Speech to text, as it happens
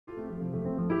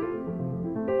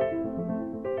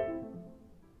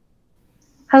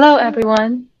Hello,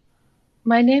 everyone.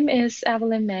 My name is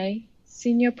Evelyn May,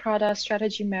 Senior Product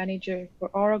Strategy Manager for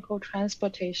Oracle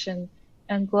Transportation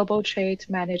and Global Trade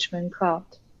Management Cloud.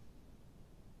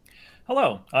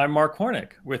 Hello, I'm Mark Hornick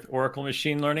with Oracle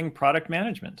Machine Learning Product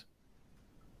Management.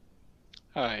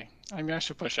 Hi, I'm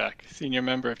Yasha Pushak, Senior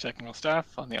Member of Technical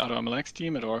Staff on the AutoMLx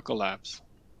team at Oracle Labs.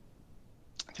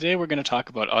 Today we're going to talk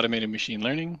about automated machine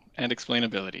learning and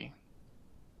explainability.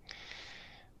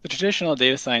 The traditional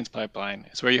data science pipeline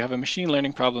is where you have a machine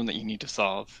learning problem that you need to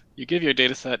solve. You give your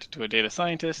data set to a data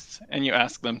scientist and you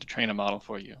ask them to train a model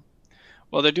for you.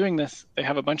 While they're doing this, they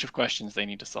have a bunch of questions they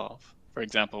need to solve. For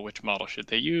example, which model should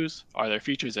they use? Are their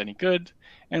features any good?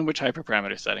 And which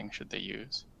hyperparameter setting should they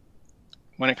use?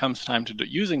 When it comes time to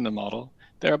using the model,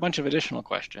 there are a bunch of additional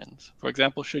questions. For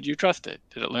example, should you trust it?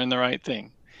 Did it learn the right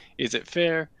thing? Is it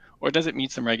fair? Or does it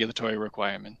meet some regulatory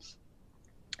requirements?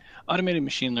 Automated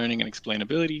machine learning and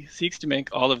explainability seeks to make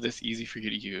all of this easy for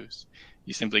you to use.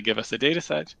 You simply give us a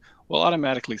dataset, we'll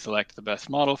automatically select the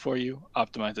best model for you,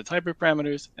 optimize its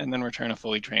hyperparameters, and then return a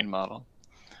fully trained model.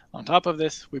 On top of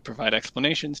this, we provide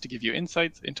explanations to give you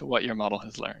insights into what your model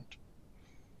has learned.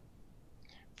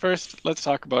 First, let's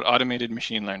talk about automated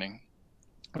machine learning.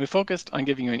 We focused on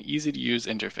giving you an easy-to-use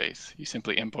interface. You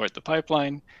simply import the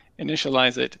pipeline,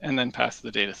 initialize it, and then pass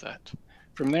the dataset.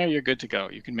 From there, you're good to go.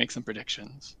 You can make some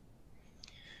predictions.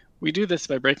 We do this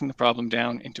by breaking the problem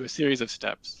down into a series of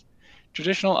steps.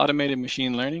 Traditional automated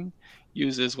machine learning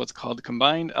uses what's called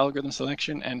combined algorithm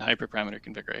selection and hyperparameter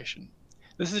configuration.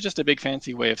 This is just a big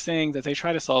fancy way of saying that they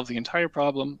try to solve the entire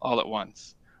problem all at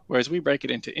once, whereas we break it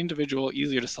into individual,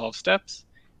 easier to solve steps,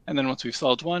 and then once we've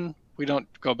solved one, we don't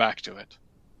go back to it.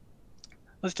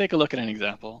 Let's take a look at an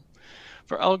example.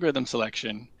 For algorithm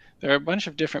selection, there are a bunch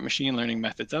of different machine learning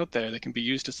methods out there that can be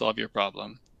used to solve your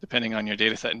problem. Depending on your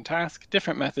dataset and task,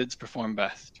 different methods perform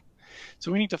best.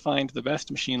 So we need to find the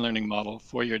best machine learning model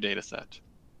for your dataset.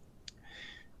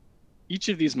 Each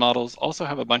of these models also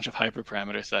have a bunch of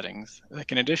hyperparameter settings that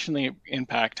can additionally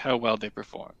impact how well they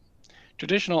perform.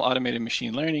 Traditional automated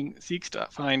machine learning seeks to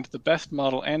find the best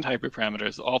model and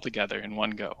hyperparameters all together in one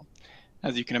go.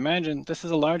 As you can imagine, this is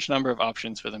a large number of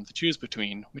options for them to choose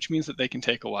between, which means that they can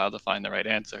take a while to find the right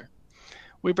answer.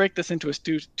 We break this into a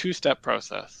two-step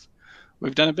process.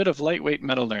 We've done a bit of lightweight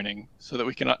meta-learning so that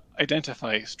we can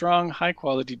identify strong,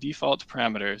 high-quality default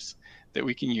parameters that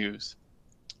we can use.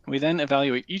 We then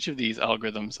evaluate each of these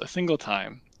algorithms a single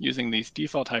time using these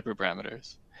default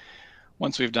hyperparameters.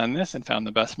 Once we've done this and found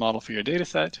the best model for your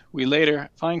dataset, we later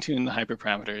fine-tune the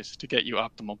hyperparameters to get you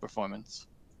optimal performance.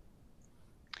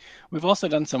 We've also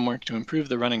done some work to improve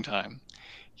the running time.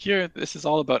 Here, this is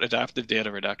all about adaptive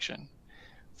data reduction.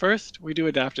 First, we do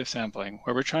adaptive sampling,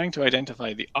 where we're trying to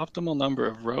identify the optimal number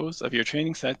of rows of your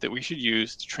training set that we should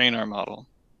use to train our model.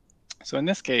 So in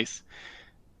this case,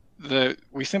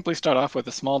 we simply start off with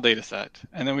a small data set,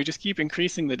 and then we just keep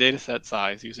increasing the data set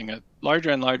size using a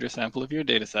larger and larger sample of your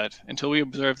data set until we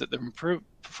observe that the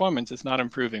performance is not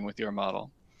improving with your model.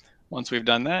 Once we've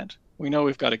done that, we know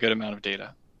we've got a good amount of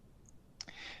data.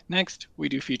 Next, we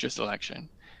do feature selection.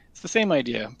 It's the same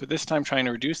idea, but this time trying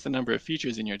to reduce the number of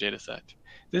features in your dataset.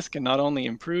 This can not only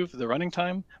improve the running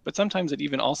time, but sometimes it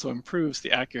even also improves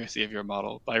the accuracy of your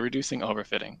model by reducing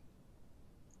overfitting.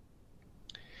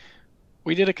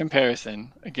 We did a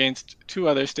comparison against two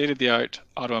other state-of-the-art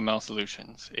AutoML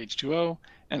solutions, H2O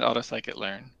and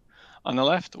AutoScikit-learn. On the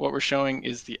left, what we're showing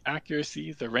is the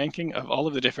accuracy, the ranking of all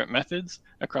of the different methods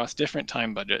across different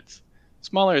time budgets.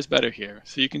 Smaller is better here,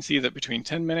 so you can see that between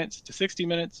 10 minutes to 60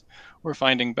 minutes, we're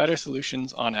finding better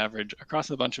solutions on average across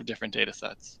a bunch of different data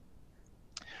sets.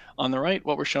 On the right,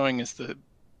 what we're showing is the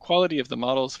quality of the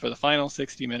models for the final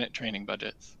 60-minute training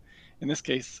budgets. In this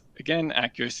case, again,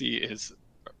 accuracy is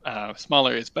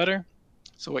smaller is better.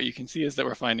 So what you can see is that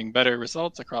we're finding better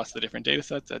results across the different data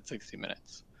sets at 60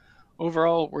 minutes.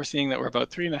 Overall, we're seeing that we're about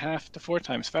 3.5 to 4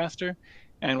 times faster,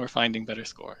 and we're finding better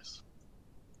scores.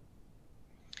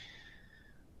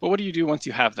 But what do you do once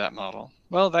you have that model?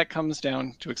 Well, that comes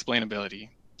down to explainability.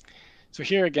 So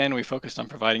here again, we focused on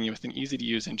providing you with an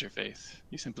easy-to-use interface.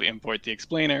 You simply import the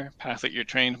explainer, pass it your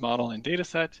trained model and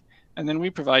dataset, and then we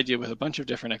provide you with a bunch of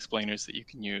different explainers that you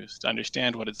can use to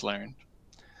understand what it's learned.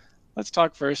 Let's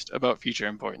talk first about feature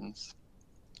importance.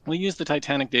 We'll use the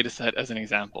Titanic dataset as an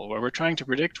example, where we're trying to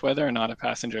predict whether or not a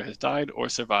passenger has died or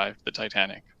survived the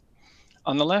Titanic.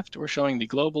 On the left, we're showing the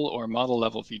global or model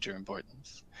level feature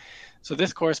importance. So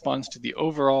this corresponds to the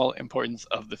overall importance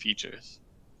of the features.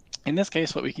 In this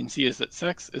case, what we can see is that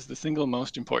sex is the single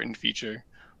most important feature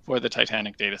for the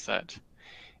Titanic dataset.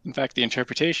 In fact, the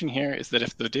interpretation here is that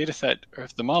if the dataset, or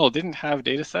if the model didn't have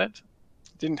the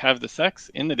sex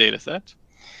in the dataset,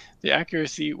 the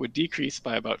accuracy would decrease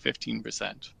by about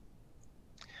 15%.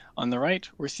 On the right,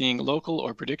 we're seeing local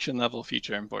or prediction level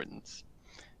feature importance.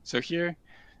 So here,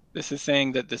 this is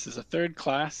saying that this is a third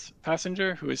class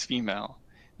passenger who is female.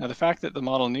 Now the fact that the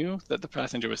model knew that the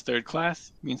passenger was third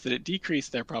class means that it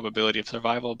decreased their probability of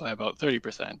survival by about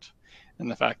 30%. And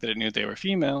the fact that it knew they were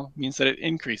female means that it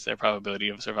increased their probability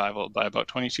of survival by about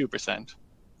 22%.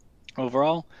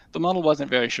 Overall, the model wasn't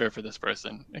very sure for this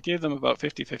person. It gave them about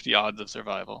 50-50 odds of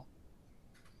survival.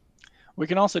 We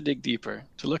can also dig deeper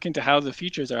to look into how the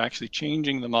features are actually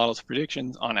changing the model's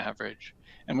predictions on average,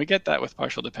 and we get that with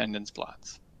partial dependence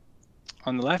plots.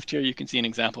 On the left here, you can see an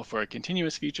example for a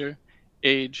continuous feature,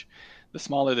 age. The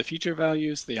smaller the feature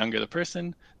values, the younger the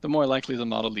person, the more likely the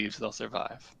model believes they'll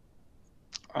survive.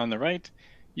 On the right,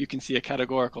 you can see a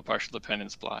categorical partial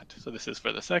dependence plot. So this is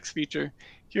for the sex feature.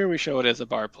 Here we show it as a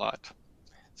bar plot.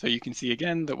 So you can see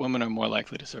again that women are more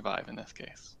likely to survive in this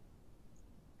case.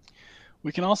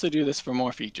 We can also do this for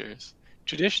more features.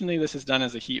 Traditionally, this is done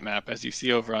as a heat map, as you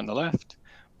see over on the left,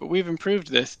 but we've improved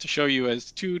this to show you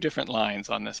as two different lines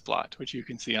on this plot, which you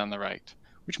can see on the right,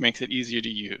 which makes it easier to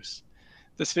use.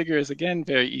 This figure is again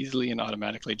very easily and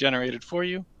automatically generated for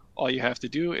you. All you have to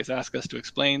do is ask us to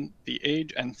explain the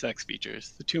age and sex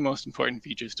features, the two most important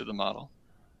features to the model.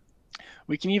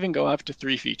 We can even go up to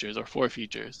 3 features or 4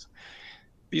 features.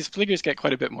 These figures get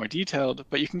quite a bit more detailed,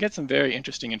 but you can get some very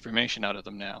interesting information out of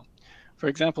them now. For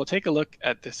example, take a look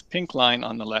at this pink line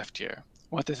on the left here.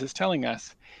 What this is telling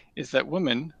us is that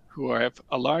women who have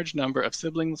a large number of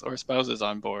siblings or spouses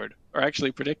on board are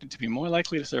actually predicted to be more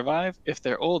likely to survive if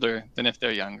they're older than if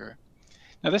they're younger.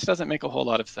 Now, this doesn't make a whole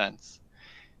lot of sense.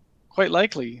 Quite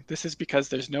likely, this is because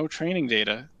there's no training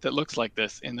data that looks like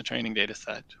this in the training data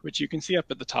set, which you can see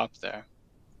up at the top there.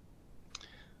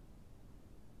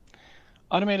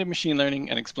 Automated machine learning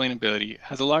and explainability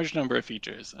has a large number of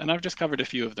features, and I've just covered a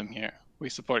few of them here. We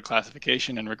support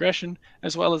classification and regression,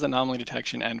 as well as anomaly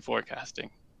detection and forecasting.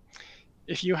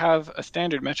 If you have a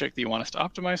standard metric that you want us to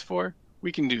optimize for,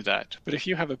 we can do that. But if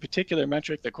you have a particular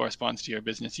metric that corresponds to your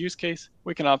business use case,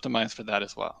 we can optimize for that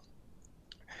as well.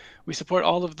 We support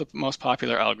all of the most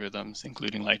popular algorithms,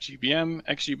 including LightGBM,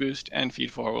 XGBoost, and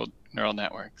feed-forward neural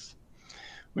networks.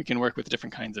 We can work with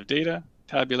different kinds of data,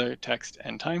 tabular, text,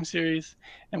 and time series,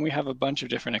 and we have a bunch of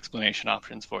different explanation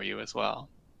options for you as well.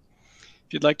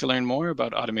 If you'd like to learn more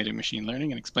about automated machine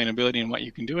learning and explainability and what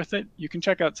you can do with it, you can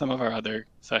check out some of our other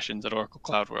sessions at Oracle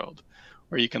CloudWorld,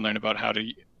 where you can learn about how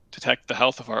to detect the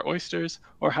health of our oysters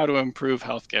or how to improve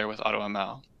healthcare with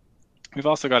AutoML. We've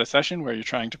also got a session where you're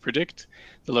trying to predict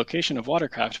the location of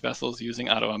watercraft vessels using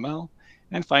AutoML.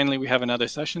 And finally, we have another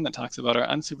session that talks about our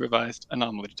unsupervised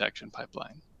anomaly detection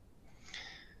pipeline.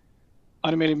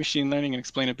 Automated machine learning and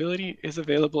explainability is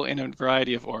available in a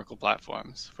variety of Oracle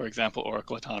platforms. For example,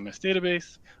 Oracle Autonomous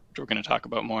Database, which we're going to talk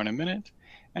about more in a minute,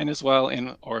 and as well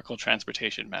in Oracle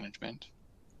Transportation Management.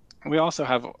 We also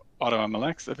have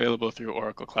AutoMLx available through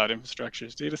Oracle Cloud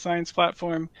Infrastructure's data science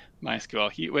platform,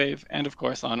 MySQL HeatWave, and of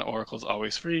course on Oracle's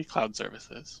always free cloud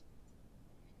services.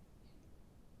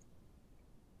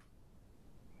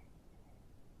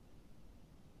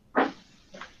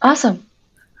 Awesome.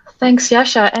 Thanks,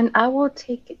 Yasha. And I will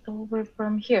take it over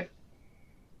from here.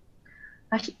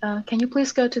 Can you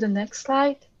please go to the next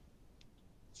slide?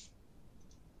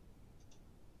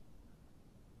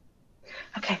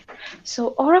 Okay, so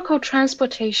Oracle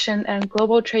Transportation and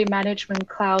Global Trade Management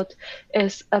Cloud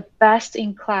is a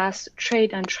best-in-class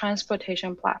trade and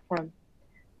transportation platform.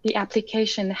 The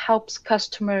application helps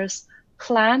customers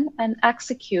plan and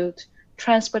execute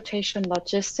transportation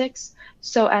logistics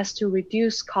so as to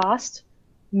reduce cost,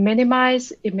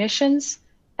 minimize emissions,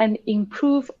 and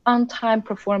improve on-time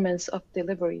performance of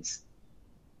deliveries.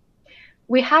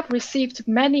 We have received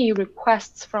many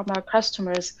requests from our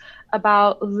customers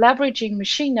about leveraging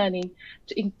machine learning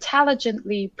to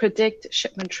intelligently predict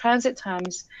shipment transit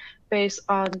times based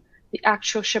on the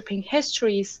actual shipping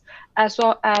histories, as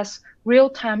well as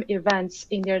real-time events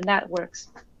in their networks.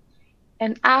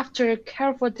 And after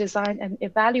careful design and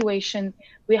evaluation,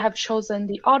 we have chosen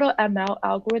the AutoML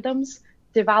algorithms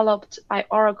developed by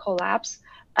Oracle Labs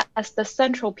as the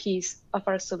central piece of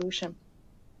our solution.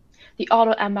 The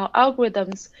AutoML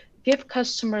algorithms give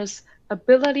customers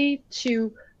ability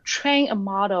to train a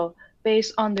model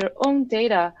based on their own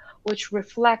data, which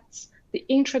reflects the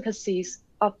intricacies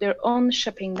of their own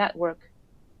shipping network.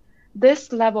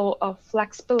 This level of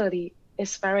flexibility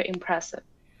is very impressive.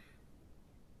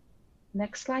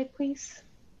 Next slide, please.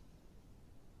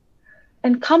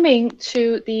 And coming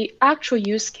to the actual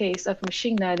use case of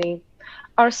machine learning,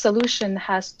 our solution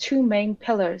has 2 main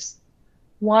pillars.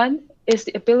 One is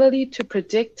the ability to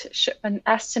predict shipment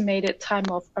estimated time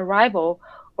of arrival,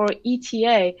 or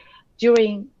ETA,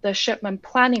 during the shipment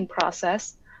planning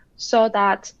process, so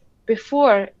that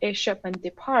before a shipment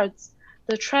departs,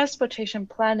 the transportation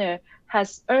planner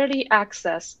has early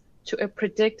access to a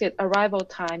predicted arrival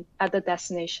time at the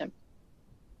destination.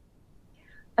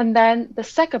 And then the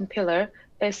second pillar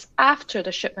is after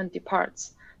the shipment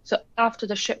departs. So after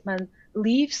the shipment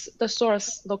leaves the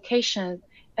source location,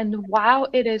 and while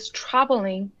it is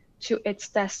traveling to its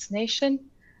destination,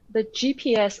 the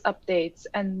GPS updates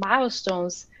and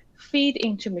milestones feed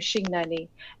into machine learning,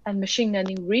 and machine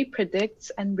learning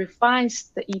repredicts and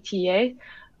refines the ETA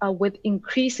with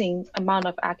increasing amount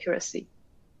of accuracy.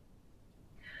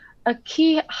 A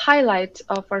key highlight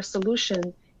of our solution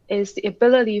is the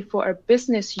ability for a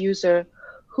business user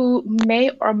who may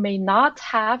or may not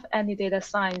have any data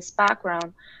science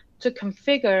background to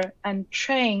configure and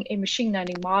train a machine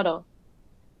learning model.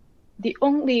 The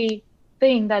only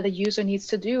thing that the user needs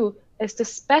to do is to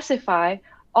specify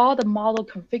all the model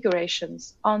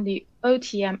configurations on the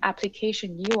OTM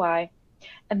application UI,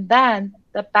 and then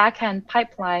the backend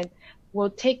pipeline will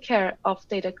take care of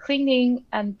data cleaning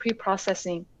and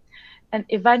pre-processing. And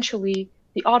eventually,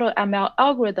 the AutoML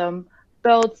algorithm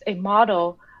builds a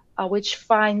model which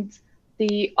finds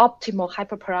the optimal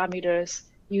hyperparameters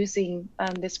using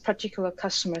this particular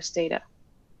customer's data.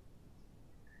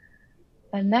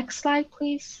 And next slide,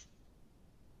 please.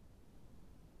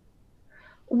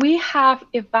 We have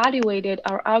evaluated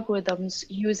our algorithms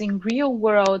using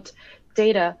real-world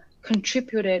data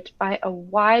contributed by a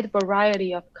wide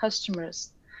variety of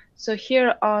customers. So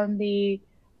here on the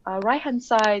right-hand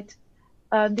side,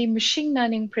 the machine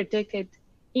learning predicted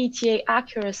ETA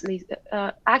accuracy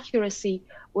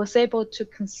was able to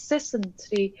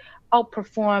consistently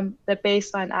outperform the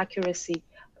baseline accuracy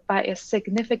by a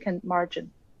significant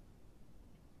margin.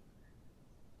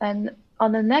 And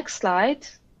on the next slide,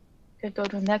 go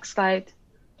to the next slide.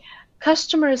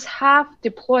 Customers have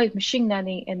deployed machine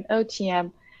learning in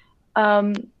OTM,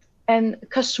 and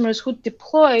customers who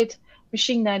deployed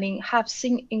machine learning have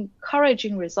seen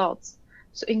encouraging results.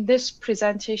 So in this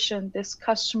presentation, this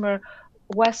customer,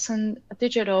 Western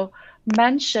Digital,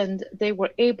 mentioned they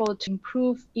were able to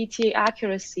improve ETA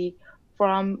accuracy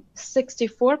from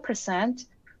 64%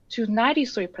 to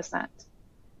 93%.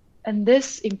 And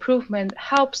this improvement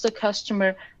helps the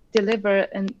customer deliver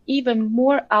an even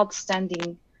more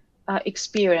outstanding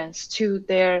experience to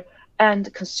their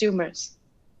end consumers.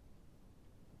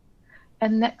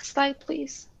 And next slide,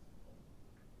 please.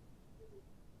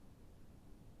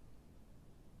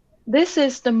 This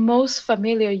is the most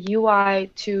familiar UI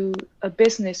to a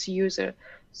business user.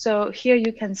 So here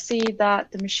you can see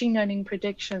that the machine learning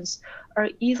predictions are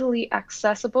easily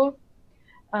accessible.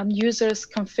 Users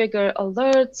configure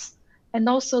alerts and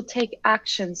also take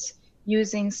actions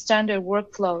using standard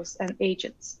workflows and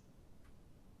agents.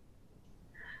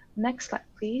 Next slide,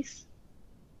 please.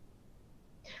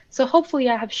 So hopefully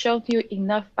I have shown you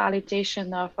enough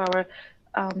validation of our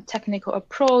technical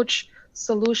approach,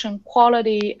 solution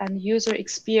quality, and user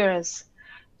experience.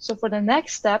 So for the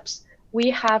next steps, we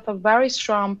have a very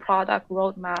strong product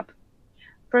roadmap.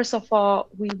 First of all,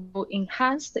 we will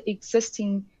enhance the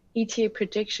existing ETA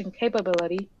prediction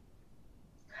capability.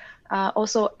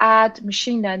 Also add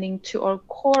machine learning to our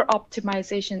core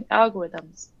optimization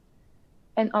algorithms.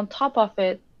 And on top of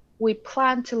it, we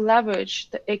plan to leverage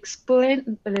the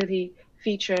explainability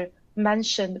feature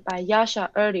mentioned by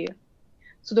Yasha earlier.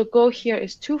 So the goal here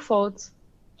is twofold.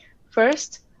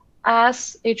 First,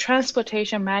 as a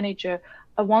transportation manager,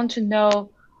 I want to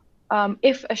know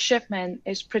if a shipment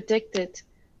is predicted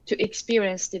to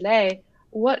experience delay,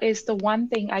 what is the one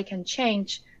thing I can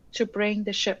change to bring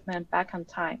the shipment back on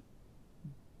time?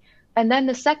 And then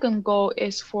the second goal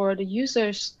is for the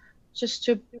users just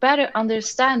to better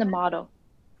understand the model.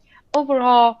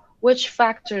 Overall, which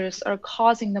factors are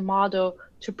causing the model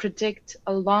to predict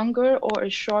a longer or a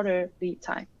shorter lead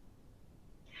time?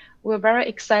 We're very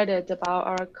excited about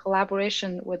our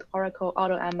collaboration with Oracle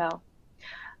AutoML.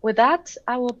 With that,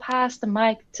 I will pass the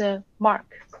mic to Mark.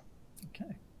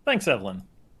 Okay, thanks, Evelyn.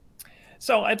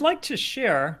 So I'd like to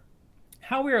share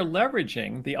how we are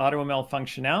leveraging the AutoML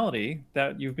functionality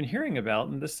that you've been hearing about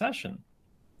in this session.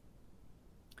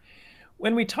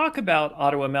 When we talk about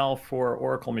AutoML for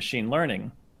Oracle Machine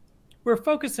Learning, we're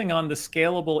focusing on the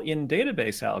scalable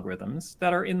in-database algorithms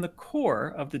that are in the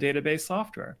core of the database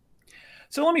software.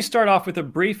 So let me start off with a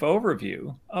brief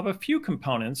overview of a few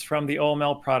components from the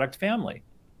OML product family.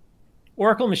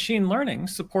 Oracle Machine Learning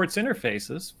supports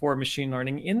interfaces for machine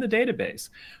learning in the database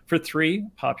for 3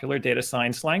 popular data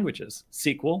science languages,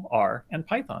 SQL, R, and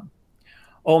Python.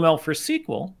 OML for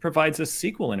SQL provides a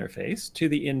SQL interface to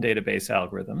the in-database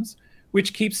algorithms,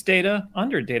 which keeps data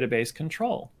under database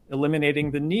control,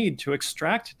 eliminating the need to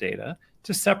extract data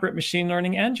to separate machine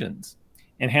learning engines,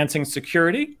 enhancing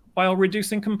security while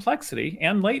reducing complexity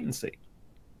and latency.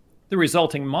 The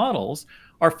resulting models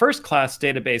are first-class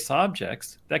database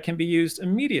objects that can be used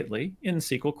immediately in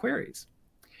SQL queries.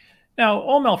 Now,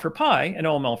 OML for Pi and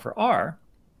OML for R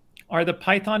are the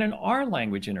Python and R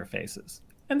language interfaces,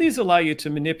 and these allow you to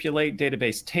manipulate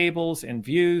database tables and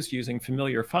views using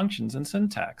familiar functions and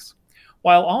syntax,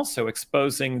 while also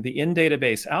exposing the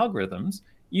in-database algorithms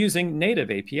using native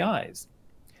APIs.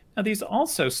 Now, these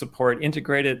also support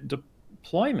integrated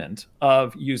deployment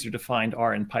of user-defined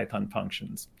R and Python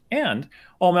functions, and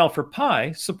OML for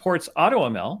Pi supports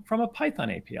AutoML from a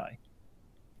Python API.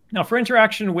 Now, for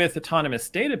interaction with Autonomous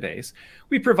Database,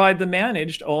 we provide the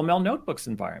managed OML notebooks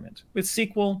environment with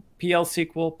SQL,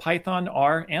 PL/SQL, Python,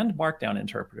 R, and Markdown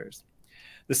interpreters.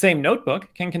 The same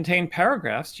notebook can contain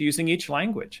paragraphs using each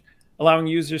language, allowing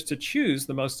users to choose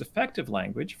the most effective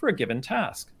language for a given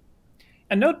task.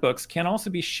 And notebooks can also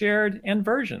be shared and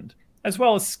versioned, as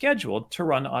well as scheduled to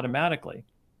run automatically.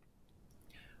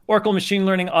 Oracle Machine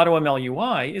Learning AutoML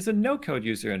UI is a no-code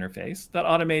user interface that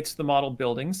automates the model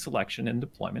building, selection, and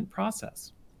deployment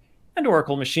process. And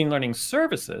Oracle Machine Learning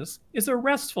Services is a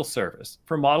RESTful service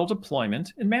for model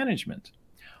deployment and management.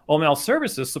 OML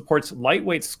Services supports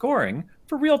lightweight scoring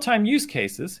for real-time use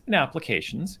cases in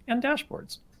applications and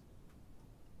dashboards.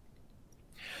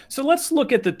 So let's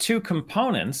look at the two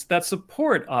components that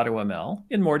support AutoML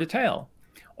in more detail,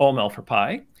 OML for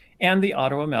Pi and the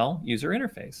AutoML user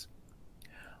interface.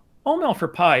 OML for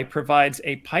Pi provides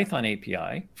a Python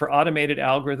API for automated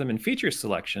algorithm and feature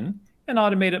selection and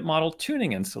automated model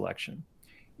tuning and selection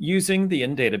using the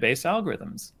in-database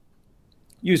algorithms.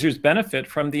 Users benefit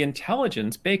from the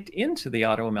intelligence baked into the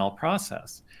AutoML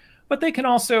process, but they can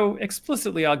also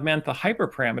explicitly augment the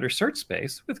hyperparameter search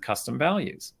space with custom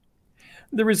values.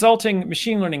 The resulting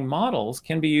machine learning models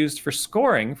can be used for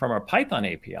scoring from our Python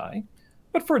API,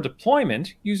 but for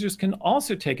deployment, users can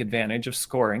also take advantage of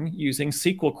scoring using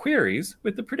SQL queries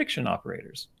with the prediction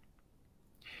operators.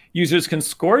 Users can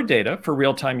score data for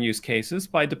real-time use cases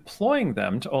by deploying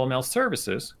them to OML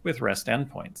services with REST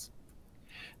endpoints.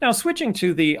 Now, switching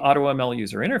to the AutoML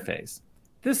user interface,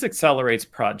 this accelerates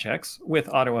projects with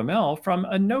AutoML from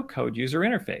a no-code user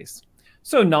interface,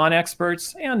 so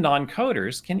non-experts and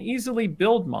non-coders can easily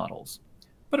build models.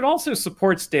 But it also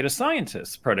supports data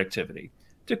scientists' productivity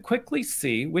to quickly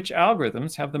see which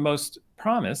algorithms have the most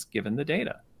promise given the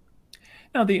data.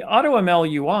 Now, the AutoML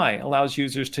UI allows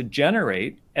users to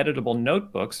generate editable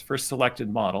notebooks for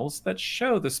selected models that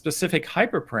show the specific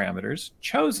hyperparameters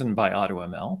chosen by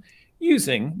AutoML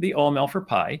using the OML for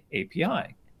Pi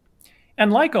API.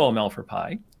 And like OML for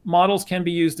Pi, models can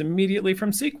be used immediately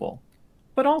from SQL,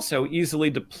 but also easily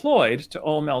deployed to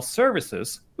OML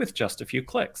services with just a few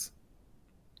clicks.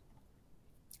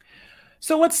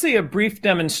 So let's see a brief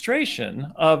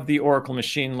demonstration of the Oracle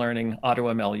Machine Learning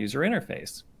AutoML user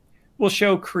interface. We'll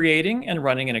show creating and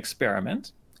running an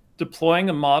experiment,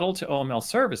 deploying a model to OML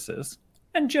services,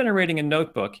 and generating a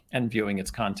notebook and viewing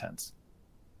its contents.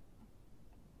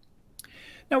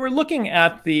 Now we're looking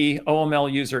at the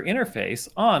OML user interface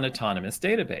on Autonomous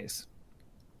Database.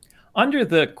 Under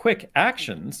the Quick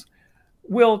Actions,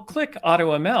 we'll click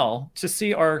AutoML to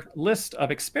see our list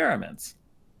of experiments.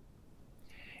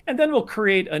 And then we'll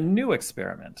create a new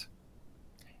experiment,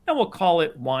 and we'll call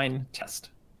it wine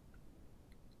test.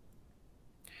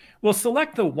 We'll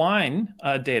select the wine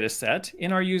data set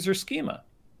in our user schema.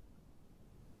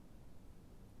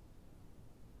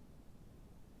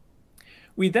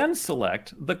 We then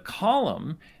select the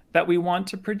column that we want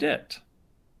to predict.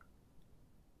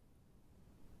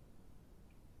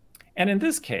 And in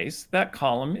this case, that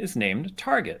column is named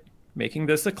target, making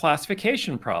this a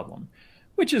classification problem,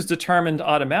 which is determined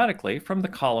automatically from the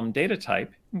column data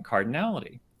type and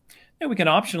cardinality. And we can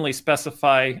optionally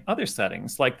specify other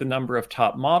settings like the number of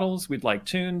top models we'd like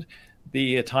tuned,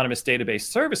 the Autonomous Database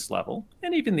service level,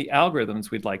 and even the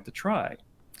algorithms we'd like to try.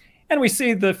 And we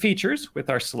see the features with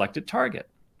our selected target.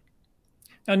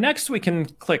 Now next we can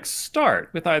click Start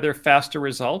with either faster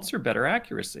results or better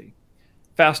accuracy.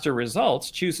 Faster results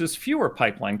chooses fewer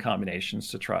pipeline combinations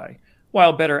to try,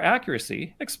 while better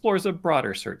accuracy explores a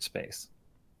broader search space.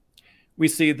 We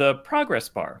see the progress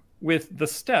bar with the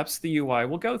steps the UI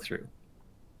will go through.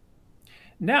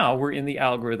 Now we're in the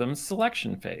algorithm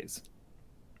selection phase.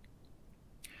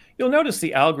 You'll notice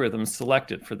the algorithm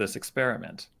selected for this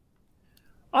experiment.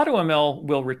 AutoML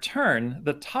will return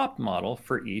the top model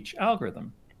for each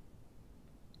algorithm.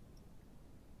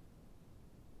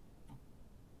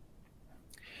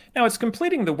 Now it's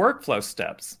completing the workflow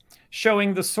steps,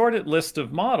 showing the sorted list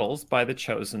of models by the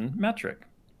chosen metric.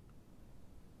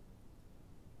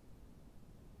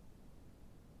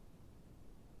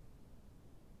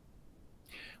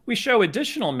 We show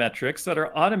additional metrics that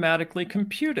are automatically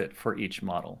computed for each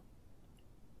model.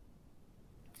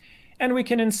 And we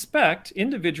can inspect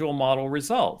individual model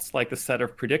results, like the set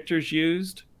of predictors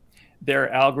used,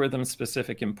 their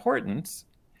algorithm-specific importance,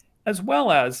 as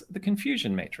well as the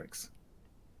confusion matrix.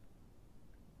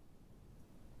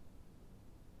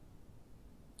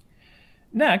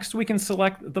 Next, we can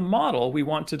select the model we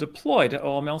want to deploy to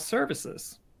OML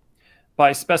services.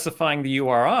 By specifying the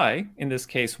URI, in this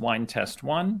case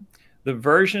WineTest1, the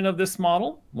version of this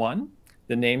model, 1,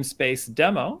 the namespace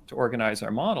demo to organize our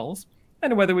models,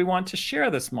 and whether we want to share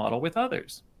this model with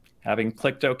others. Having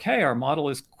clicked OK, our model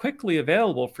is quickly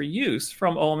available for use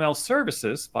from OML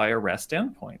services via REST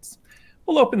endpoints.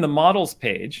 We'll open the Models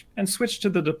page and switch to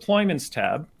the Deployments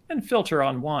tab and filter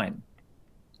on wine.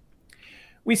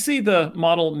 We see the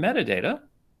model metadata,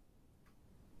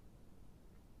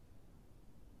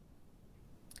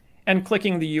 and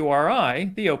clicking the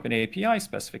URI, the OpenAPI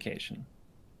specification.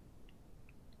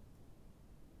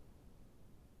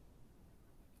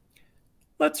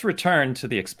 Let's return to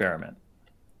the experiment.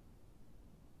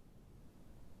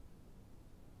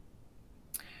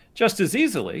 Just as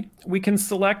easily, we can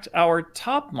select our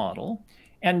top model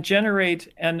and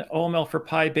generate an OML for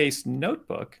Pi-based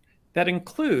notebook that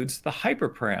includes the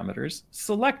hyperparameters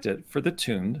selected for the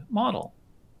tuned model.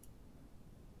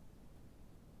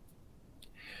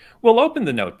 We'll open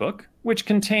the notebook, which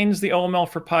contains the OML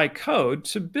for Pi code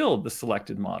to build the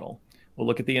selected model. We'll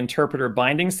look at the interpreter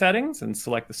binding settings and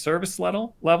select the service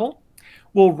level.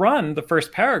 We'll run the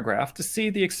first paragraph to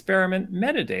see the experiment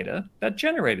metadata that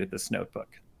generated this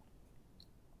notebook.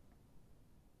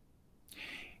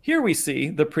 Here we see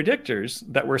the predictors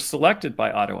that were selected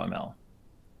by AutoML.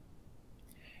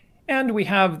 And we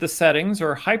have the settings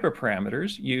or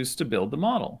hyperparameters used to build the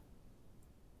model.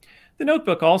 The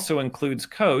notebook also includes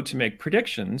code to make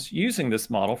predictions using this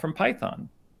model from Python.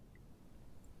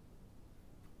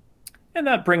 And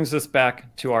that brings us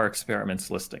back to our experiments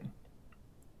listing.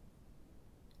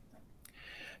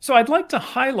 So I'd like to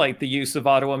highlight the use of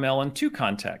AutoML in two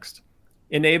contexts: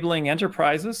 enabling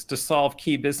enterprises to solve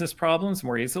key business problems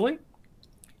more easily,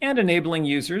 and enabling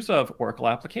users of Oracle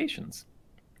applications.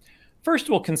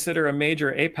 First, we'll consider a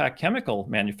major APAC chemical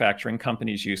manufacturing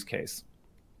company's use case.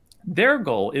 Their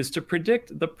goal is to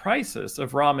predict the prices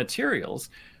of raw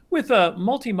materials with a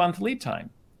multi-month lead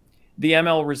time. The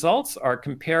ML results are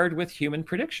compared with human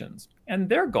predictions, and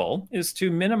their goal is to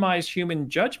minimize human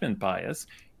judgment bias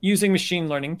using machine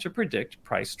learning to predict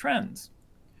price trends.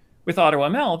 With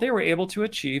AutoML, they were able to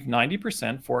achieve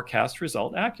 90% forecast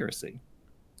result accuracy.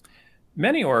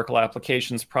 Many Oracle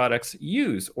applications products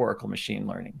use Oracle machine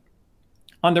learning.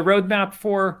 On the roadmap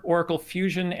for Oracle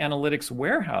Fusion Analytics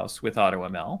Warehouse with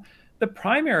AutoML, the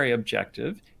primary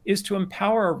objective is to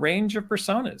empower a range of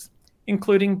personas,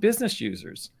 including business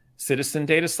users, citizen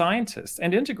data scientists,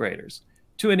 and integrators,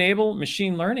 to enable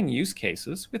machine learning use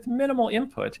cases with minimal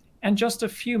input and just a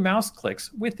few mouse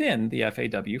clicks within the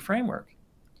FAW framework.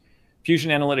 Fusion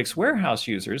Analytics Warehouse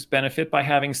users benefit by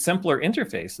having simpler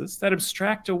interfaces that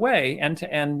abstract away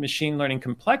end-to-end machine learning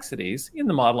complexities in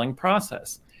the modeling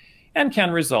process, and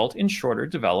can result in shorter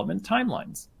development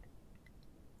timelines.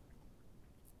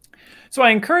 So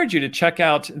I encourage you to check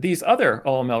out these other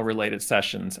OML-related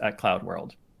sessions at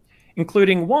CloudWorld,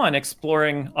 including one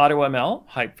exploring AutoML,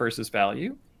 hype versus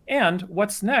value, and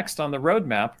what's next on the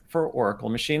roadmap for Oracle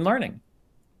machine learning.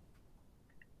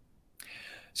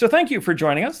 So thank you for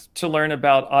joining us to learn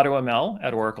about AutoML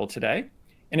at Oracle today.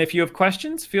 And if you have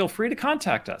questions, feel free to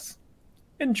contact us.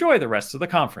 Enjoy the rest of the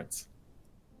conference.